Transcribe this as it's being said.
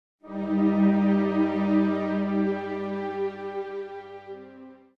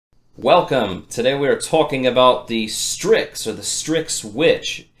Welcome! Today we are talking about the Strix, or the Strix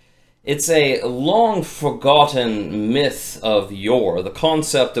Witch. It's a long-forgotten myth of yore, the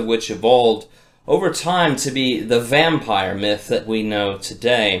concept of which evolved over time to be the vampire myth that we know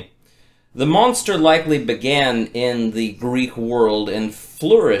today. The monster likely began in the Greek world and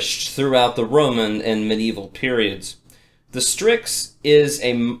flourished throughout the Roman and medieval periods. The Strix is,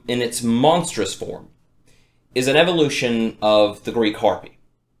 in its monstrous form, is an evolution of the Greek harpy.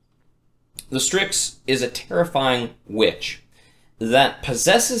 The Strix is a terrifying witch that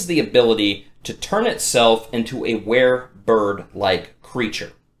possesses the ability to turn itself into a were-bird-like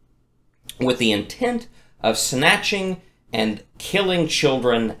creature, with the intent of snatching and killing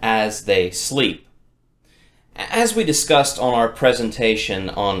children as they sleep. As we discussed on our presentation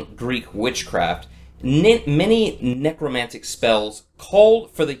on Greek witchcraft, many necromantic spells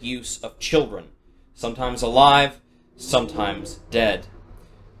called for the use of children, sometimes alive, sometimes dead.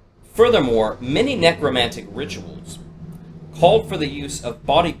 Furthermore, many necromantic rituals called for the use of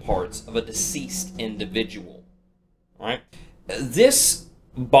body parts of a deceased individual. Right? This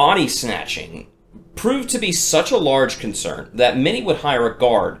body snatching proved to be such a large concern that many would hire a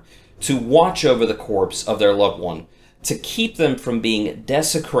guard to watch over the corpse of their loved one to keep them from being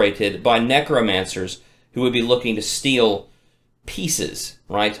desecrated by necromancers who would be looking to steal pieces,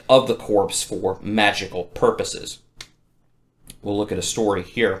 right, of the corpse for magical purposes. We'll look at a story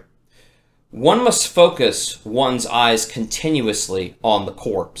here. One must focus one's eyes continuously on the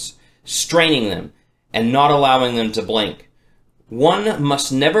corpse, straining them and not allowing them to blink. One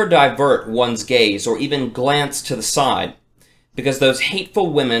must never divert one's gaze or even glance to the side, because those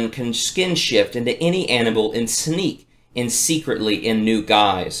hateful women can skin shift into any animal and sneak in secretly in new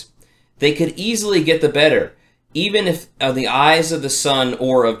guise. They could easily get the better, even if of the eyes of the sun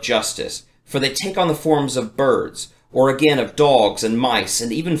or of justice, for they take on the forms of birds, or again of dogs and mice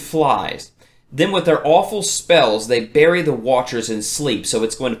and even flies. Then with their awful spells, they bury the watchers in sleep, so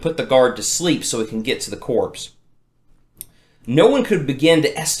it's going to put the guard to sleep so it can get to the corpse. No one could begin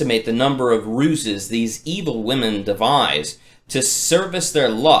to estimate the number of ruses these evil women devise to service their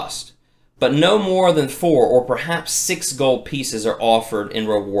lust, but no more than 4 or perhaps 6 gold pieces are offered in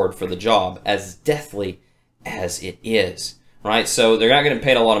reward for the job, as deathly as it is. Right? So they're not going to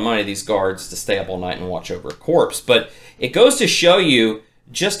pay a lot of money, these guards, to stay up all night and watch over a corpse. But it goes to show you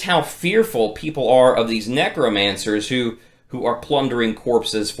just how fearful people are of these necromancers who are plundering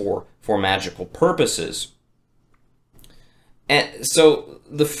corpses for magical purposes. And so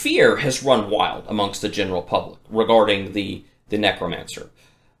the fear has run wild amongst the general public regarding the necromancer.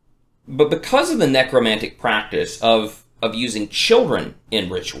 But because of the necromantic practice of using children in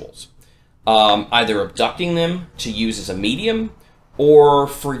rituals, either abducting them to use as a medium or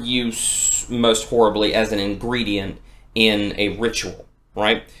for use, most horribly, as an ingredient in a ritual,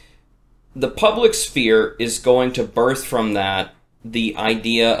 right? The public's fear is going to birth from that the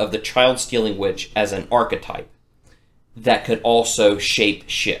idea of the child-stealing witch as an archetype that could also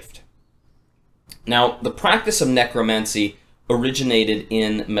shape-shift. Now, the practice of necromancy originated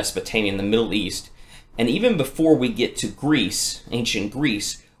in Mesopotamia, in the Middle East, and even before we get to Greece, ancient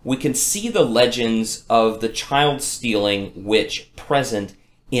Greece, we can see the legends of the child-stealing witch present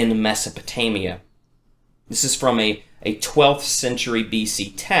in Mesopotamia. This is from a 12th century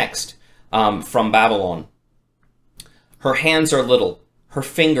BC text from Babylon. Her hands are little, her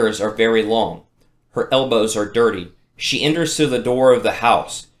fingers are very long, her elbows are dirty. She enters through the door of the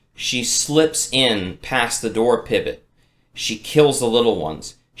house. She slips in past the door pivot. She kills the little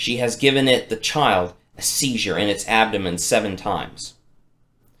ones. She has given it, the child, a seizure in its abdomen 7 times.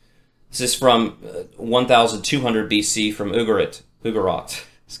 This is from 1200 BC from Ugarit.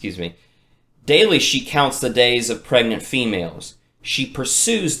 Excuse me. Daily she counts the days of pregnant females. She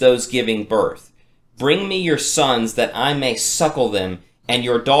pursues those giving birth. Bring me your sons that I may suckle them, and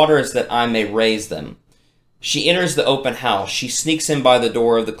your daughters that I may raise them. She enters the open house. She sneaks in by the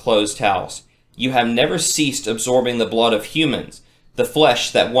door of the closed house. You have never ceased absorbing the blood of humans, the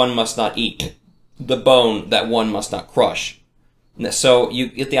flesh that one must not eat, the bone that one must not crush. So you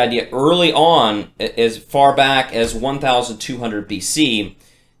get the idea. Early on, as far back as 1200 BC,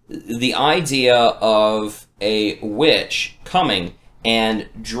 the idea of a witch coming and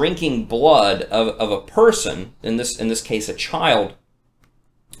drinking blood of a person, in this case a child,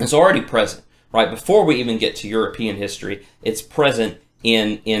 is already present. Right, before we even get to European history, it's present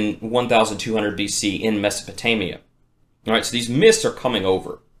in 1200 BC in Mesopotamia. All right, so these myths are coming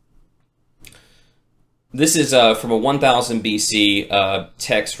over. This is from a 1000 BC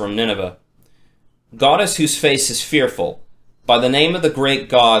text from Nineveh. Goddess whose face is fearful, by the name of the great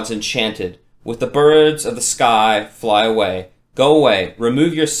gods enchanted, with the birds of the sky fly away, Go away,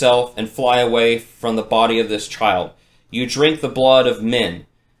 remove yourself, and fly away from the body of this child. You drink the blood of men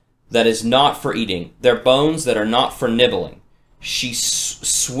that is not for eating, their bones that are not for nibbling. She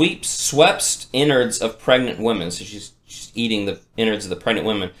swept innards of pregnant women, so she's eating the innards of the pregnant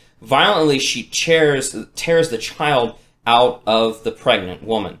women. Violently she tears the child out of the pregnant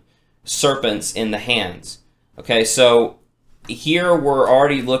woman. Serpents in the hands. Okay, so here we're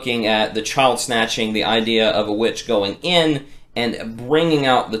already looking at the child snatching, the idea of a witch going in and bringing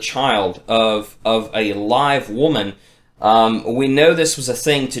out the child of a live woman. We know this was a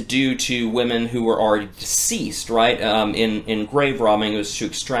thing to do to women who were already deceased, right? In grave robbing, it was to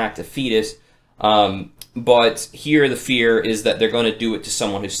extract a fetus. But here the fear is that they're going to do it to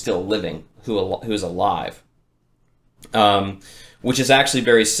someone who's still living, who is alive. Which is actually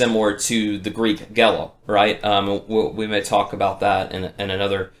very similar to the Greek Gelo, right? We may talk about that in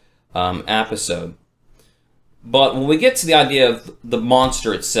another episode. But when we get to the idea of the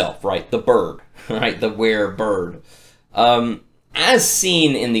monster itself, right? The bird, right? The were-bird. As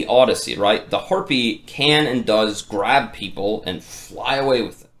seen in the Odyssey, right? The harpy can and does grab people and fly away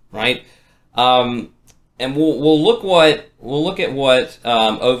with them, right? And we'll look at what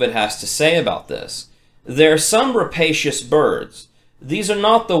Ovid has to say about this. There are some rapacious birds. These are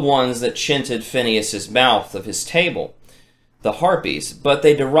not the ones that chinted Phineus's mouth of his table, the harpies, but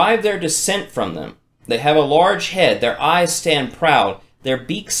they derive their descent from them. They have a large head, their eyes stand proud, their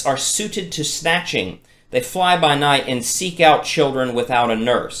beaks are suited to snatching. They fly by night and seek out children without a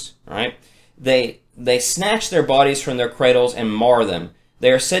nurse, right? They snatch their bodies from their cradles and mar them.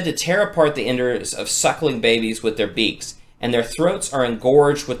 They are said to tear apart the innards of suckling babies with their beaks, and their throats are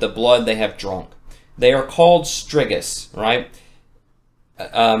engorged with the blood they have drunk. They are called strigus, right?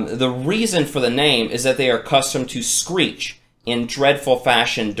 The reason for the name is that they are accustomed to screech in dreadful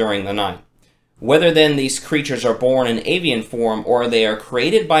fashion during the night. Whether then these creatures are born in avian form or they are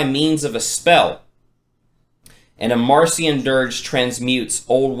created by means of a spell, and a Marcian dirge transmutes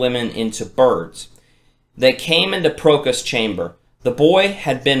old women into birds. They came into Procus' chamber. The boy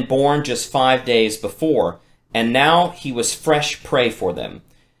had been born just 5 days before, and now he was fresh prey for them.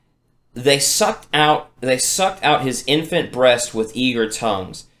 They sucked out his infant breast with eager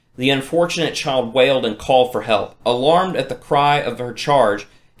tongues. The unfortunate child wailed and called for help. Alarmed at the cry of her charge,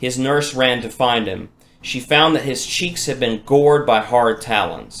 his nurse ran to find him. She found that his cheeks had been gored by hard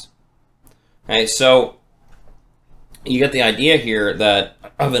talons. Okay, so you get the idea here that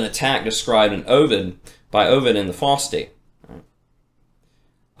of an attack described by Ovid in the Fausti.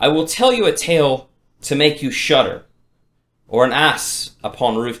 I will tell you a tale to make you shudder, or an ass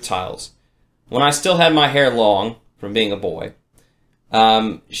upon roof tiles. When I still had my hair long, from being a boy,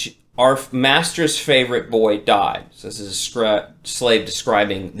 our master's favorite boy died. So this is a slave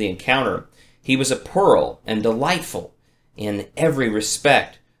describing the encounter. He was a pearl and delightful in every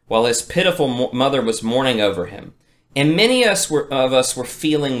respect, while his pitiful mother was mourning over him. And many of us were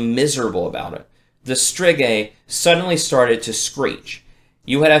feeling miserable about it. The strigae suddenly started to screech.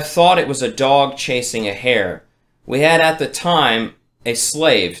 You would have thought it was a dog chasing a hare. We had at the time a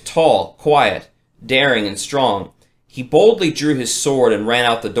slave, tall, quiet, daring, and strong. He boldly drew his sword and ran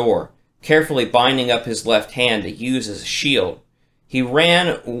out the door, carefully binding up his left hand to use as a shield. He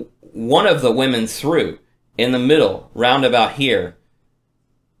ran one of the women through, in the middle, round about here.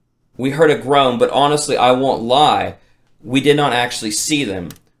 We heard a groan, but honestly, I won't lie, we did not actually see them.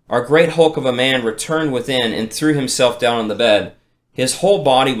 Our great hulk of a man returned within and threw himself down on the bed. His whole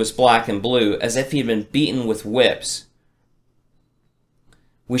body was black and blue, as if he had been beaten with whips.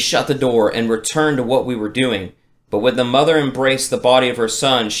 We shut the door and returned to what we were doing. But when the mother embraced the body of her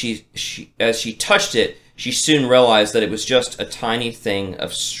son, as she touched it, she soon realized that it was just a tiny thing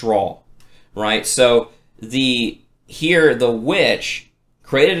of straw. Right? So here the witch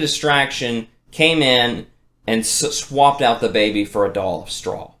created a distraction, came in, and swapped out the baby for a doll of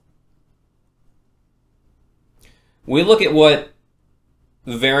straw. We look at what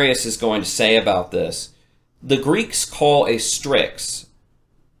Varius is going to say about this. The Greeks call a strix.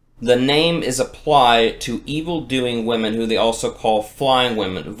 The name is applied to evil-doing women who they also call flying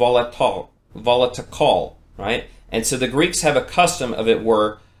women, volatakal, right? And so the Greeks have a custom of it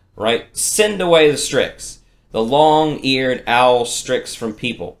were, right, send away the strix, the long-eared owl strix from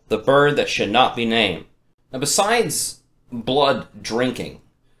people, the bird that should not be named. Now, besides blood drinking,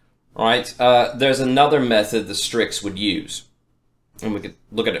 right, there's another method the strix would use. And we could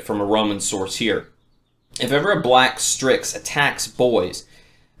look at it from a Roman source here. If ever a black strix attacks boys,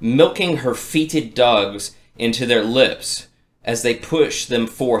 milking her fetid dugs into their lips as they push them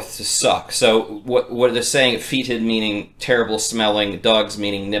forth to suck. So what they're saying, fetid meaning terrible smelling, dugs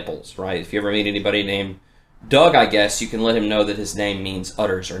meaning nipples, right? If you ever meet anybody named Doug, I guess, you can let him know that his name means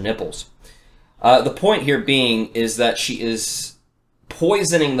udders or nipples. The point here being is that she is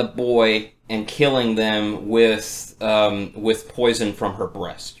poisoning the boy and killing them with poison from her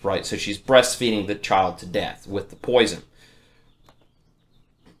breast, right? So she's breastfeeding the child to death with the poison.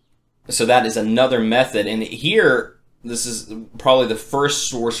 So that is another method. And here, this is probably the first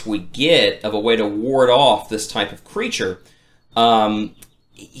source we get of a way to ward off this type of creature.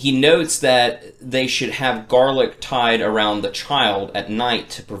 He notes that they should have garlic tied around the child at night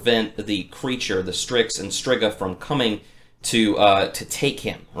to prevent the creature, the Strix and Striga, from coming to take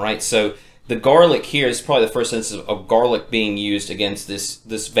him, right? So the garlic here is probably the first instance of garlic being used against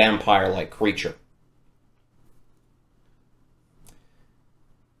this vampire-like creature.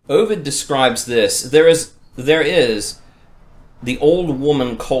 Ovid describes this. There is the old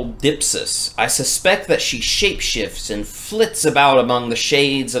woman called Dipsys. I suspect that she shapeshifts and flits about among the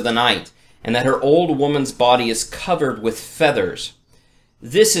shades of the night, and that her old woman's body is covered with feathers.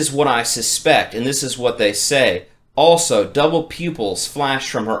 This is what I suspect, and this is what they say. Also, double pupils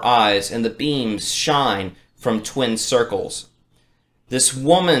flash from her eyes, and the beams shine from twin circles. This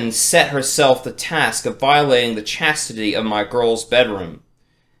woman set herself the task of violating the chastity of my girl's bedroom.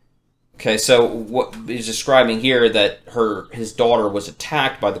 Okay, so what he's describing here, that his daughter was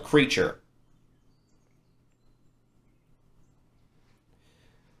attacked by the creature.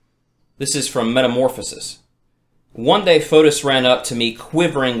 This is from Metamorphosis. One day Fotis ran up to me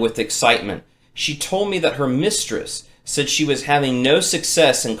quivering with excitement. She told me that her mistress said she was having no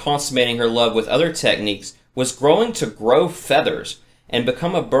success in consummating her love with other techniques, was growing to grow feathers, and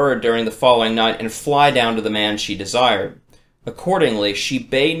become a bird during the following night and fly down to the man she desired. Accordingly, she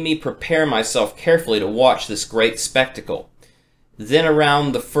bade me prepare myself carefully to watch this great spectacle. Then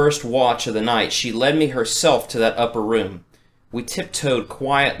around the first watch of the night, she led me herself to that upper room. We tiptoed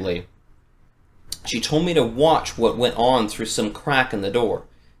quietly. She told me to watch what went on through some crack in the door.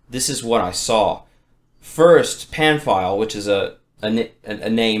 This is what I saw. First, Panfile, which is a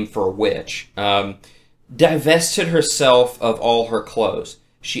name for a witch, divested herself of all her clothes.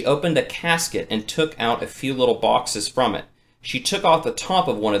 She opened a casket and took out a few little boxes from it. She took off the top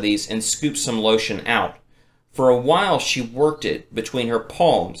of one of these and scooped some lotion out. For a while she worked it between her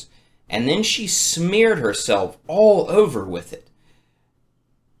palms, and then she smeared herself all over with it.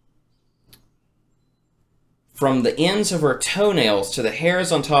 From the ends of her toenails to the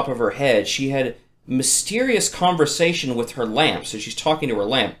hairs on top of her head, she had mysterious conversation with her lamp. So she's talking to her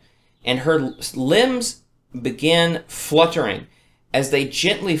lamp, and her limbs began fluttering as they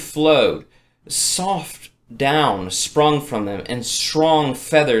gently flowed. Soft down sprung from them, and strong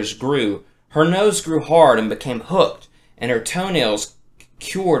feathers grew. Her nose grew hard and became hooked, and her toenails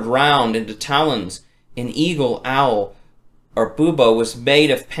cured round into talons. An eagle, owl, or bubo was made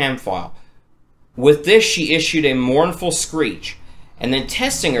of Pamphile. With this she issued a mournful screech, and then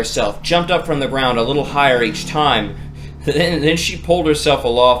testing herself, jumped up from the ground a little higher each time. Then she pulled herself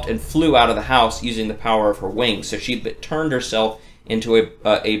aloft and flew out of the house using the power of her wings. So she turned herself into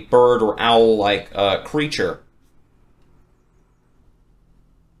a bird or owl-like creature.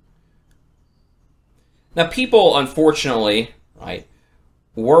 Now, people, unfortunately, right,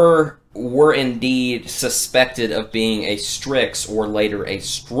 were indeed suspected of being a Strix or later a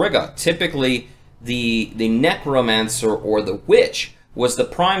Striga. Typically, the necromancer or the witch was the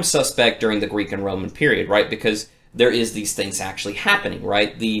prime suspect during the Greek and Roman period, right? Because there is these things actually happening,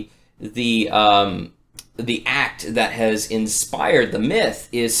 right? The act that has inspired the myth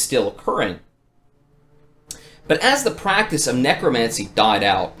is still occurring. But as the practice of necromancy died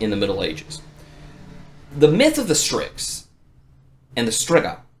out in the Middle Ages, the myth of the Strix and the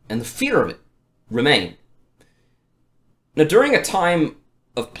Striga and the fear of it remained. Now, during a time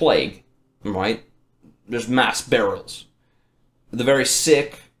of plague, right, there's mass burials. The very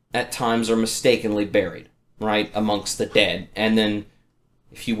sick at times are mistakenly buried, right, amongst the dead, and then,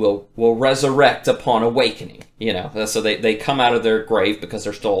 if you will resurrect upon awakening, you know. So they come out of their grave because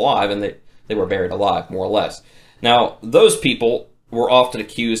they're still alive, and they were buried alive, more or less. Now, those people were often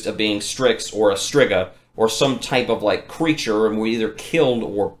accused of being Strix or a Striga, or some type of, like, creature, and were either killed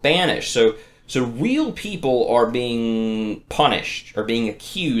or banished. So real people are being punished, or being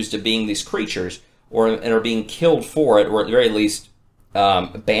accused of being these creatures, and are being killed for it, or at the very least,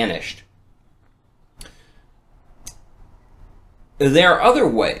 banished. There are other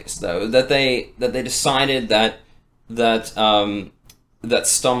ways, though, that they decided that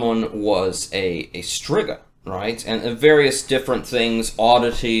someone was a Striga, right? And various different things,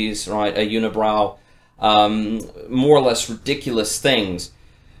 oddities, right? A unibrow, more or less ridiculous things.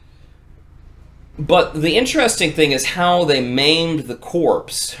 But the interesting thing is how they maimed the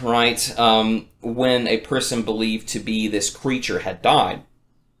corpse, right? When a person believed to be this creature had died.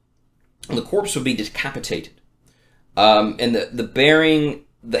 The corpse would be decapitated. And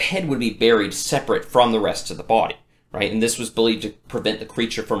the head would be buried separate from the rest of the body, right? And this was believed to prevent the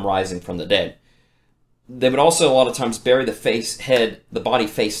creature from rising from the dead. They would also a lot of times bury the body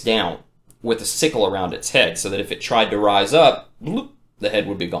face down with a sickle around its head, so that if it tried to rise up, bloop, the head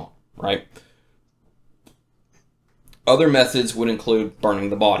would be gone, right? Other methods would include burning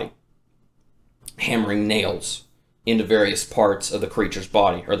the body, hammering nails into various parts of the creature's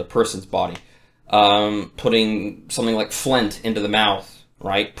body, or the person's body, putting something like flint into the mouth,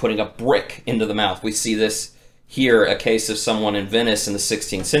 right? Putting a brick into the mouth. We see this here, a case of someone in Venice in the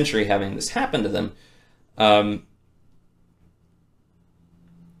 16th century having this happen to them.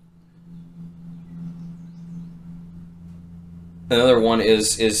 Another one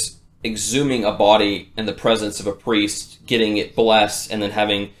is exhuming a body in the presence of a priest, getting it blessed, and then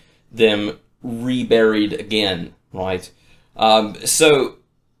having them reburied again, right? So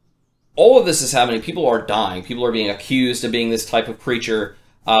all of this is happening. People are dying. People are being accused of being this type of creature,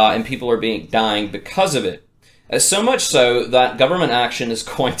 and people are dying because of it. So much so that government action is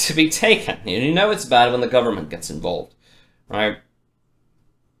going to be taken. And you know it's bad when the government gets involved, right?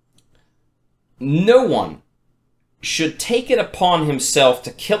 No one should take it upon himself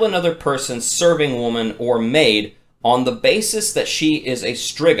to kill another person's serving woman or maid on the basis that she is a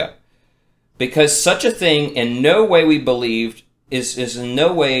striga, because such a thing in no way we believed is in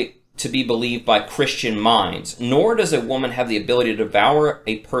no way to be believed by Christian minds, nor does a woman have the ability to devour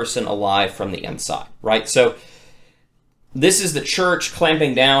a person alive from the inside, right? So this is the church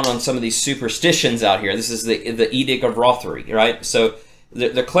clamping down on some of these superstitions out here. This is the Edict of Rothery, right? So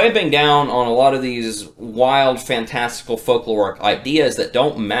they're clamping down on a lot of these wild, fantastical, folkloric ideas that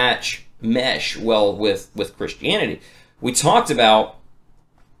don't mesh well with Christianity. We talked about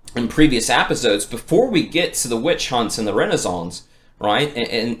in previous episodes, before we get to the witch hunts in the Renaissance, right?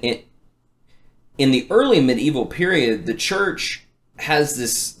 And in the early medieval period, the church has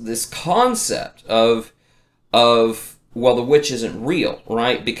this concept of well, the witch isn't real,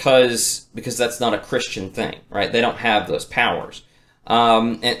 right? Because that's not a Christian thing, right? They don't have those powers.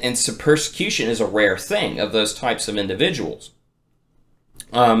 And so persecution is a rare thing of those types of individuals.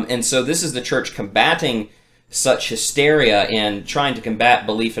 And so this is the church combating such hysteria and trying to combat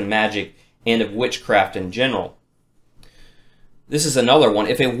belief in magic and of witchcraft in general. This is another one.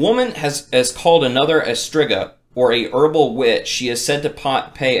 If a woman has called another a striga or a herbal witch, she is said to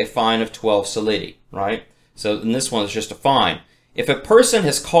pay a fine of 12 solidi, right? So in this one is just a fine. If a person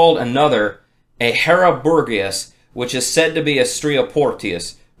has called another a heraburgius, which is said to be a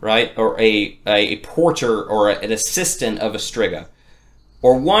strioportius, right, or a porter or an assistant of a striga,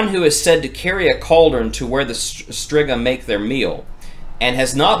 or one who is said to carry a cauldron to where the striga make their meal, and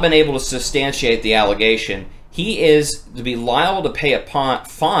has not been able to substantiate the allegation, he is to be liable to pay a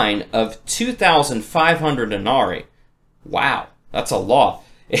fine of 2,500 denarii. Wow, that's a lot.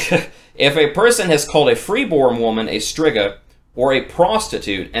 If a person has called a freeborn woman a striga or a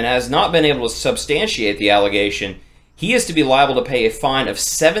prostitute and has not been able to substantiate the allegation, he is to be liable to pay a fine of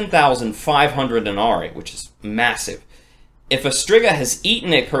 7,500 denarii, which is massive. If a striga has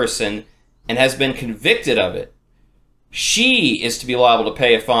eaten a person and has been convicted of it, she is to be liable to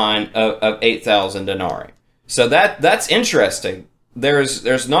pay a fine of 8,000 denarii. So that's interesting.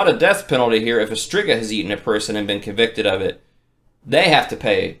 There's not a death penalty here. If a striga has eaten a person and been convicted of it, they have to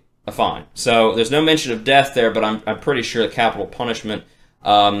pay a fine. So there's no mention of death there, but I'm pretty sure the capital punishment,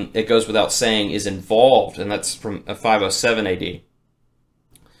 it goes without saying, is involved, and that's from 507 AD.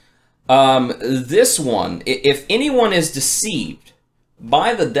 This one, if anyone is deceived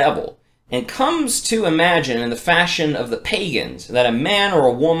by the devil and comes to imagine in the fashion of the pagans that a man or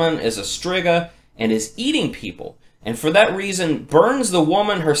a woman is a striga and is eating people, and for that reason burns the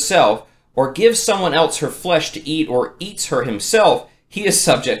woman herself or gives someone else her flesh to eat or eats her himself, he is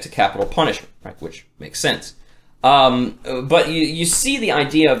subject to capital punishment, right? Which makes sense. But you see the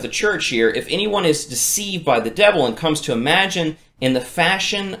idea of the church here. If anyone is deceived by the devil and comes to imagine in the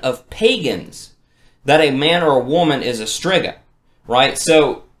fashion of pagans that a man or a woman is a striga, right?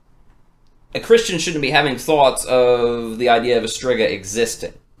 So a Christian shouldn't be having thoughts of the idea of a striga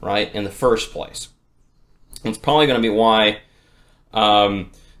existing, right, in the first place. It's probably going to be why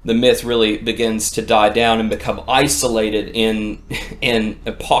the myth really begins to die down and become isolated in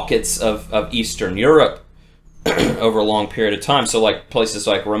pockets of Eastern Europe over a long period of time. So like places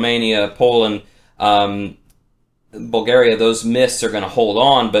like Romania, Poland, Bulgaria, those myths are going to hold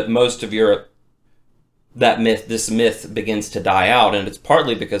on, but most of Europe this myth begins to die out, and it's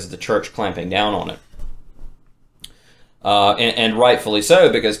partly because of the church clamping down on it. And rightfully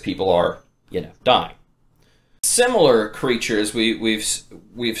so, because people are, dying. Similar creatures we've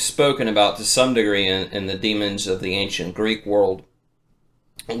spoken about to some degree in the demons of the ancient Greek world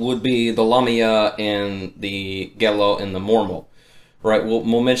would be the Lamia and the Gelo and the Mormo. Right,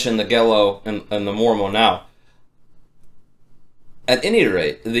 we'll mention the Gelo and the Mormo now. At any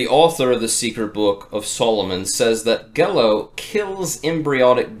rate, the author of the Secret Book of Solomon says that Gelo kills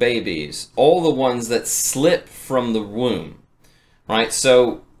embryonic babies, all the ones that slip from the womb. Right,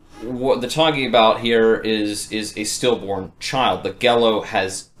 so what they're talking about here is a stillborn child. The Gelo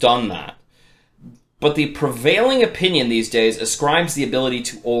has done that. But the prevailing opinion these days ascribes the ability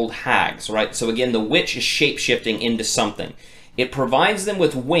to old hags, right? So again, the witch is shape-shifting into something. It provides them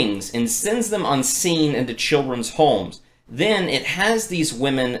with wings and sends them unseen into children's homes. Then it has these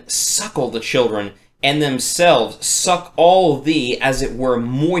women suckle the children and themselves suck all the, as it were,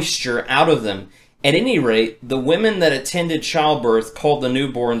 moisture out of them. At any rate, the women that attended childbirth called the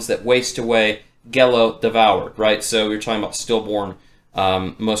newborns that waste away Gelo devoured, right? So you're talking about stillborn,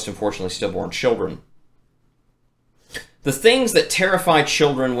 most unfortunately, stillborn children. The things that terrify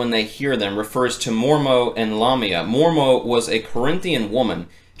children when they hear them refers to Mormo and Lamia. Mormo was a Corinthian woman.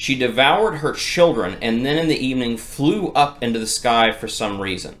 She devoured her children and then in the evening flew up into the sky for some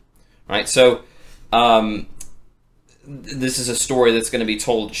reason. Right? So, this is a story that's going to be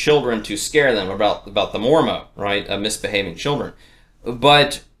told to children to scare them about the Mormo, right? Misbehaving children.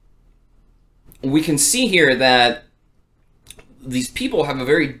 But we can see here that these people have a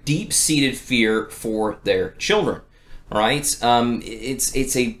very deep-seated fear for their children. Right?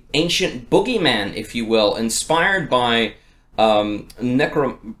 It's a ancient boogeyman, if you will, inspired by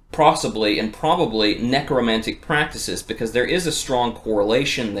possibly and probably necromantic practices, because there is a strong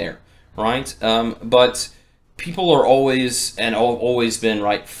correlation there, right? But people are always been,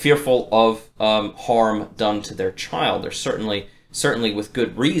 right, fearful of harm done to their child. They're certainly with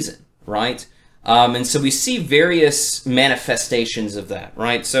good reason, right? And so we see various manifestations of that,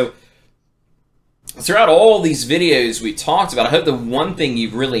 right? So throughout all these videos we talked about, I hope the one thing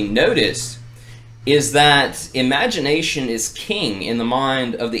you've really noticed is that imagination is king in the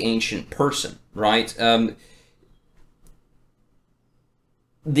mind of the ancient person, right?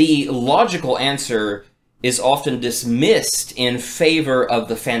 The logical answer is often dismissed in favor of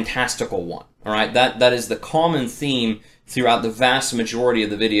the fantastical one, all right? That is the common theme throughout the vast majority of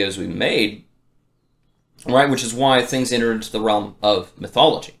the videos we've made, right? Which is why things enter into the realm of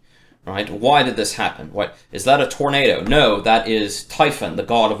mythology. Right? Why did this happen? What is that, a tornado? No, that is Typhon, the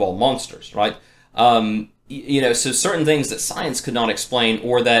god of all monsters, right? So certain things that science could not explain,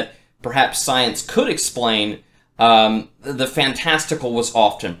 or that perhaps science could explain, the fantastical was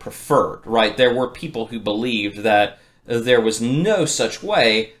often preferred, right? There were people who believed that there was no such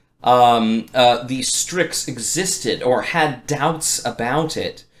way the Strix existed, or had doubts about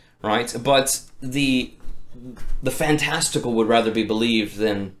it, right? But the fantastical would rather be believed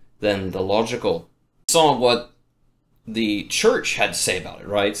than the logical. Saw what the church had to say about it,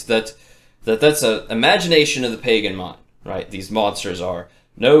 right? That's an imagination of the pagan mind, right? These monsters are.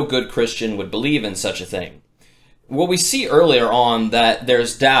 No good Christian would believe in such a thing. What we see earlier on, that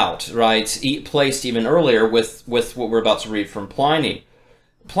there's doubt, right? Placed even earlier with what we're about to read from Pliny.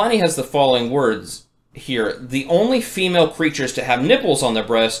 Pliny has the following words here: the only female creatures to have nipples on their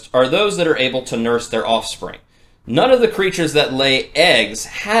breast are those that are able to nurse their offspring. None of the creatures that lay eggs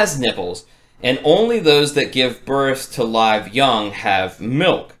has nipples, and only those that give birth to live young have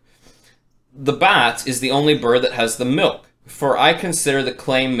milk. The bat is the only bird that has the milk, for I consider the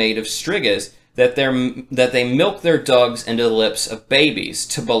claim made of strigas that they milk their dugs into the lips of babies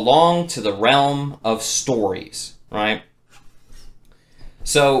to belong to the realm of stories, right?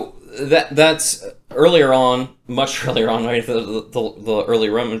 So that's earlier on, much earlier on, right? The early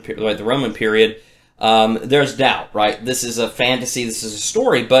Roman period, right? The Roman period. There's doubt, right? This is a fantasy, this is a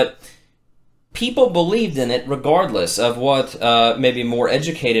story, but people believed in it regardless of what maybe more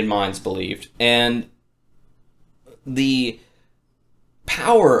educated minds believed. And the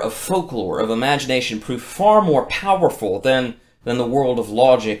power of folklore, of imagination, proved far more powerful than the world of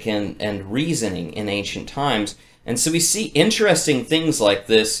logic and reasoning in ancient times. And so we see interesting things like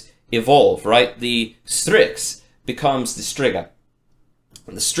this evolve, right? The Strix becomes the Striga.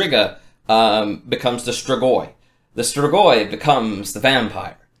 The Striga becomes the Strigoi. The Strigoi becomes the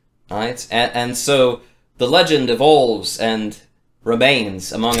vampire, right? And so the legend evolves and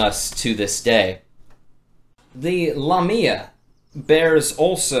remains among us to this day. The Lamia bears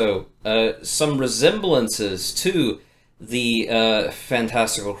also some resemblances to the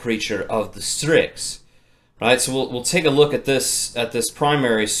fantastical creature of the Strix. Right, so we'll take a look at this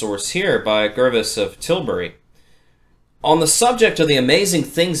primary source here by Gervas of Tilbury. On the subject of the amazing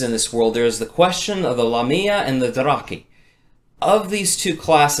things in this world, there is the question of the Lamia and the Draki. Of these two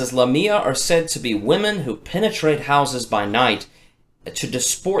classes, Lamia are said to be women who penetrate houses by night to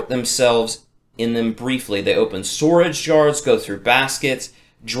disport themselves in them briefly. They open storage jars, go through baskets,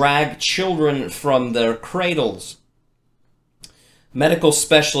 drag children from their cradles. Medical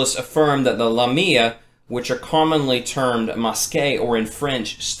specialists affirm that the Lamia, which are commonly termed masqué, or in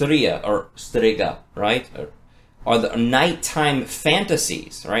French, stria, or striga, right, are the nighttime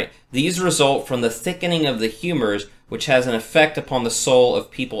fantasies, right? These result from the thickening of the humors, which has an effect upon the soul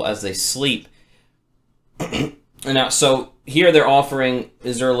of people as they sleep. Now, so here they're offering,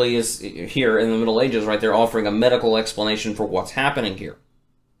 as early as here in the Middle Ages, right, they're offering a medical explanation for what's happening here.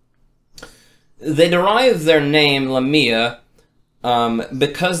 They derive their name, Lamia,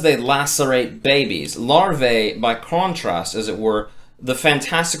 because they lacerate babies. Larvae, by contrast, as it were, the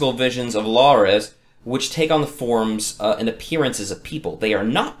fantastical visions of Lares, which take on the forms and appearances of people. They are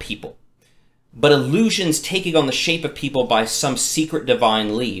not people, but illusions taking on the shape of people by some secret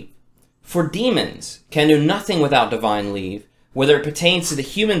divine leave. For demons can do nothing without divine leave, whether it pertains to the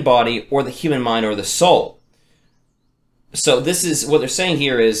human body or the human mind or the soul. So this is what they're saying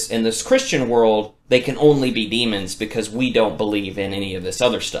here is, in this Christian world, they can only be demons because we don't believe in any of this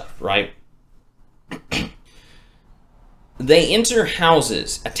other stuff, right? They enter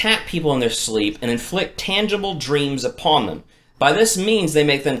houses, attack people in their sleep, and inflict tangible dreams upon them. By this means, they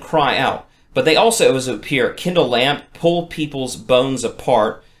make them cry out. But they also, as it appear, kindle lamp, pull people's bones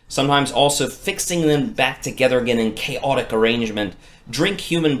apart, sometimes also fixing them back together again in chaotic arrangement, drink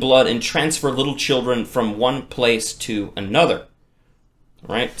human blood, and transfer little children from one place to another.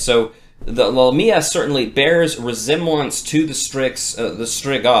 Right? So the Lamia certainly bears resemblance to the Strix, the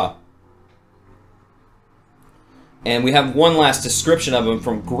Striga. And we have one last description of them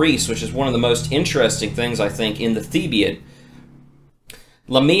from Greece, which is one of the most interesting things, I think, in the Thebaid.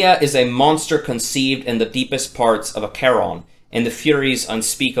 Lamia is a monster conceived in the deepest parts of Acheron, in the Furies'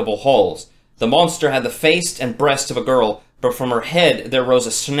 unspeakable halls. The monster had the face and breast of a girl, but from her head there rose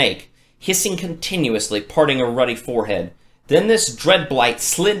a snake, hissing continuously, parting her ruddy forehead. Then this dread blight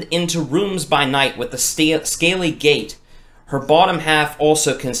slid into rooms by night with a scaly gait. Her bottom half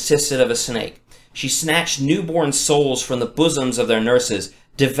also consisted of a snake. She snatched newborn souls from the bosoms of their nurses,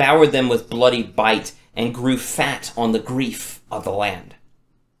 devoured them with bloody bite, and grew fat on the grief of the land.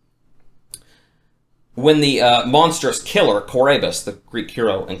 When the monstrous killer, Corybus, the Greek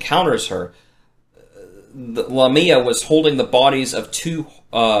hero, encounters her, Lamia was holding the bodies of two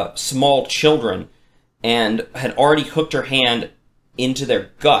small children and had already hooked her hand into their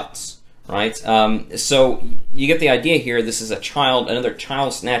guts, right? So you get the idea here. This is a child, another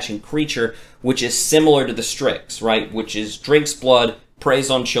child-snatching creature, which is similar to the Strix, right? Which is drinks blood, preys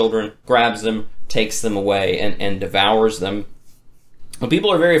on children, grabs them, takes them away, and devours them. And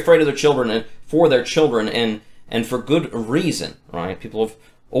people are very afraid of their children and for their children, and for good reason, right? People have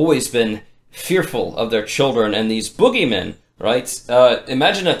always been fearful of their children and these boogeymen, right?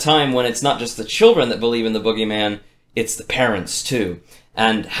 Imagine a time when it's not just the children that believe in the boogeyman, it's the parents too,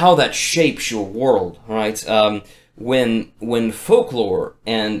 and how that shapes your world, right? When folklore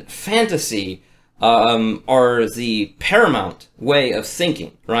and fantasy are the paramount way of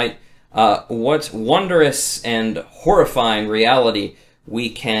thinking, right? What wondrous and horrifying reality we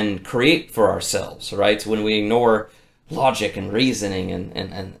can create for ourselves, right? When we ignore logic and reasoning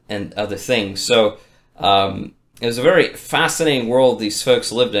and other things. So it was a very fascinating world these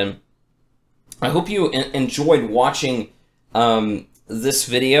folks lived in. I hope you enjoyed watching this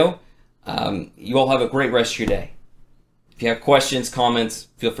video. You all have a great rest of your day. If you have questions, comments,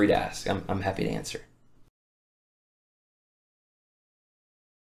 feel free to ask. I'm happy to answer.